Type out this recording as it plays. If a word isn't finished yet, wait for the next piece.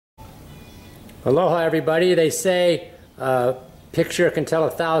Aloha everybody. They say picture can tell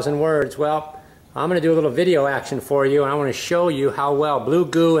 1,000 words. Well, I'm going to do a little video action for you, and I want to show you how well Blue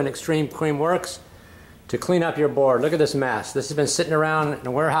Goo and Xtreme Cream works to clean up your board. Look at this mess. This has been sitting around in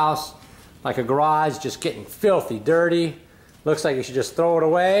a warehouse like a garage, just getting filthy, dirty. Looks like you should just throw it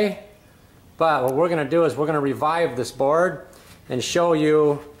away. But what we're going to do is we're going to revive this board and show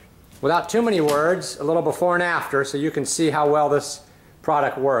you, without too many words, a little before and after so you can see how well this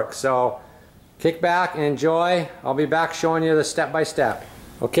product works. So kick back and enjoy. I'll be back showing you the step by step.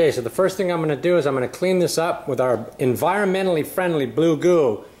 Okay, so the first thing I'm going to do is I'm going to clean this up with our environmentally friendly Blue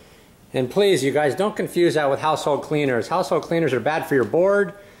Goo. And please, you guys, don't confuse that with household cleaners. Household cleaners are bad for your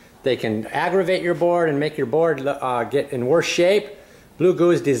board. They can aggravate your board and make your board get in worse shape. Blue Goo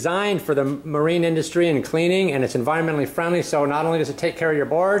is designed for the marine industry and cleaning, and it's environmentally friendly, so not only does it take care of your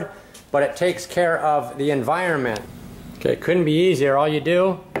board, but it takes care of the environment. Okay, it couldn't be easier. All you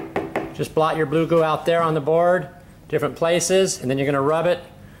do, just blot your Blue Goo out there on the board, different places, and then you're going to rub it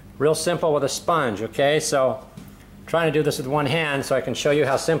real simple with a sponge, okay? So I'm trying to do this with one hand so I can show you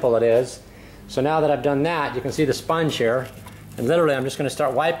how simple it is. So now that I've done that, you can see the sponge here, and literally I'm just going to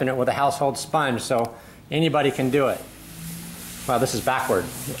start wiping it with a household sponge so anybody can do it. Wow, this is backward.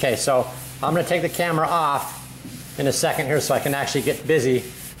 Okay, so I'm going to take the camera off in a second here so I can actually get busy.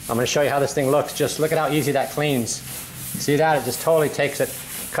 I'm going to show you how this thing looks. Just look at how easy that cleans. See that? It just totally takes it,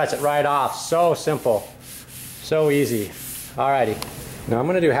 cuts it right off. So simple, so easy. Alrighty, now I'm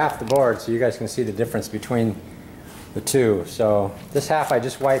going to do half the board so you guys can see the difference between the two. So this half I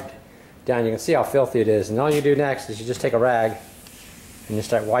just wiped down. You can see how filthy it is, and all you do next is you just take a rag and you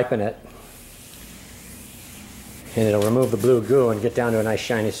start wiping it, and it'll remove the Blue Goo and get down to a nice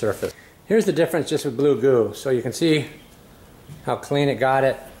shiny surface. Here's the difference just with Blue Goo. So you can see how clean it got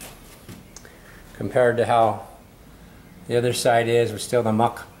it compared to how the other side is with still the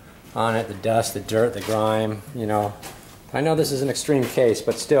muck on it, the dust, the dirt, the grime, you know. I know this is an extreme case,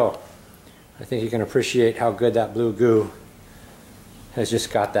 but still, I think you can appreciate how good that Blue Goo has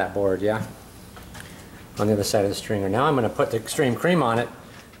just got that board, yeah? On the other side of the stringer. Now I'm going to put the Xtreme Cream on it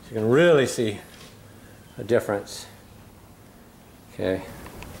so you can really see a difference. Okay.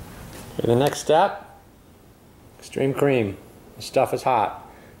 For the next step, Xtreme Cream. The stuff is hot.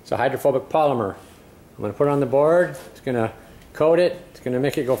 It's a hydrophobic polymer. I'm going to put it on the board. It's going to coat it. It's going to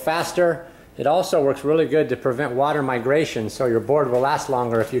make it go faster. It also works really good to prevent water migration, so your board will last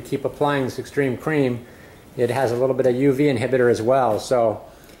longer if you keep applying this Xtreme Cream. It has a little bit of UV inhibitor as well. So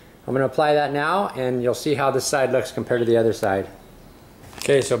I'm going to apply that now, and you'll see how this side looks compared to the other side.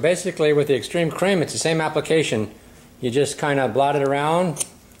 Okay, so basically with the Xtreme Cream, it's the same application. You just kind of blot it around,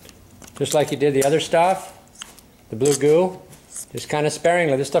 just like you did the other stuff, the Blue Goo. Just kind of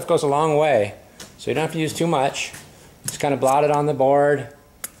sparingly. This stuff goes a long way, so you don't have to use too much. Just kind of blot it on the board,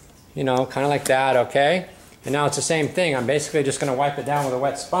 you know, kind of like that, okay? And now it's the same thing. I'm basically just going to wipe it down with a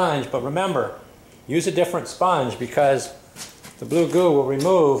wet sponge, but remember, use a different sponge because the Blue Goo will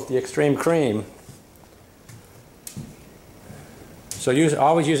remove the Xtreme Cream. So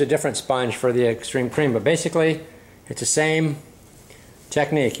always use a different sponge for the Xtreme Cream, but basically it's the same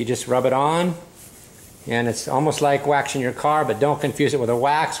technique. You just rub it on, and it's almost like waxing your car, but don't confuse it with a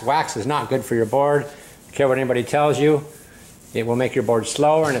wax. Wax is not good for your board. Don't care what anybody tells you. It will make your board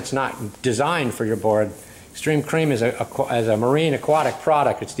slower, and it's not designed for your board. Xtreme Cream is a marine aquatic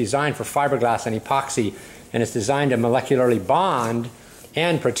product. It's designed for fiberglass and epoxy, and it's designed to molecularly bond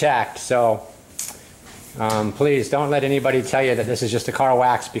and protect. So please don't let anybody tell you that this is just a car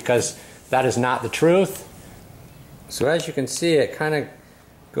wax, because that is not the truth. So as you can see, it kind of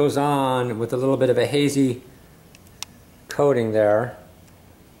goes on with a little bit of a hazy coating there,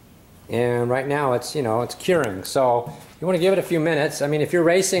 and right now it's, you know, it's curing. So you want to give it a few minutes. I mean, if you're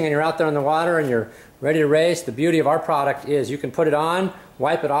racing and you're out there in the water and you're ready to race, the beauty of our product is you can put it on,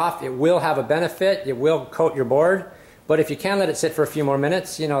 wipe it off. It will have a benefit. It will coat your board, but if you can let it sit for a few more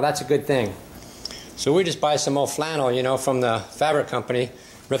minutes, you know, that's a good thing. So we just buy some old flannel, you know, from the fabric company,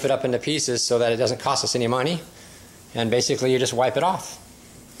 rip it up into pieces so that it doesn't cost us any money, and basically you just wipe it off.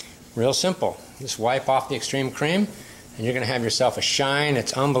 Real simple. Just wipe off the Xtreme Cream, and you're going to have yourself a shine.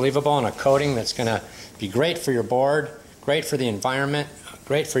 It's unbelievable, and a coating that's going to be great for your board, great for the environment,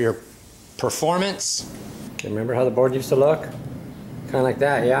 great for your performance. Okay, remember how the board used to look? Kind of like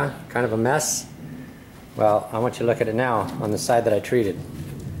that, yeah? Kind of a mess. Well, I want you to look at it now on the side that I treated.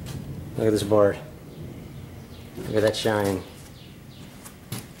 Look at this board. Look at that shine.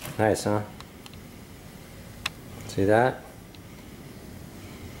 Nice, huh? See that?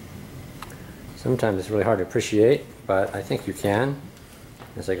 Sometimes it's really hard to appreciate, but I think you can.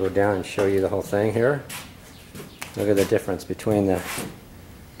 As I go down and show you the whole thing here. Look at the difference between the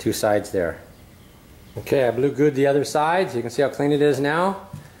two sides there. Okay, I blue gooed the other side, so you can see how clean it is now.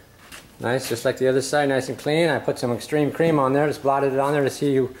 Nice, just like the other side, nice and clean. I put some Xtreme cream on there, just blotted it on there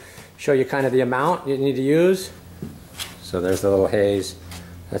to show you kind of the amount you need to use. So there's the little haze.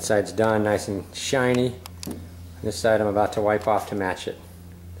 That side's done, nice and shiny. This side I'm about to wipe off to match it.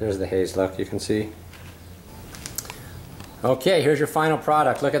 There's the haze look, you can see. Okay, here's your final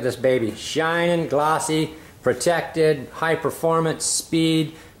product. Look at this baby. Shining, glossy, protected, high performance,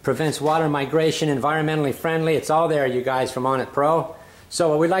 speed, prevents water migration, environmentally friendly. It's all there, you guys, from Onit Pro. So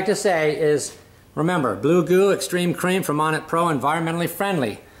what we'd like to say is, remember, Blue Goo Xtreme Cream from Onit Pro, environmentally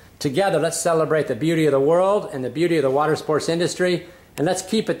friendly. Together, let's celebrate the beauty of the world and the beauty of the water sports industry, and let's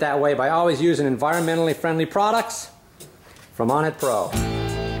keep it that way by always using environmentally friendly products from Onit Pro.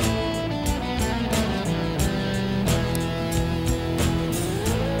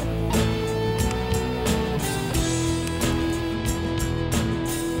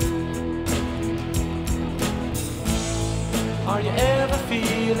 Are you ever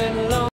feeling low?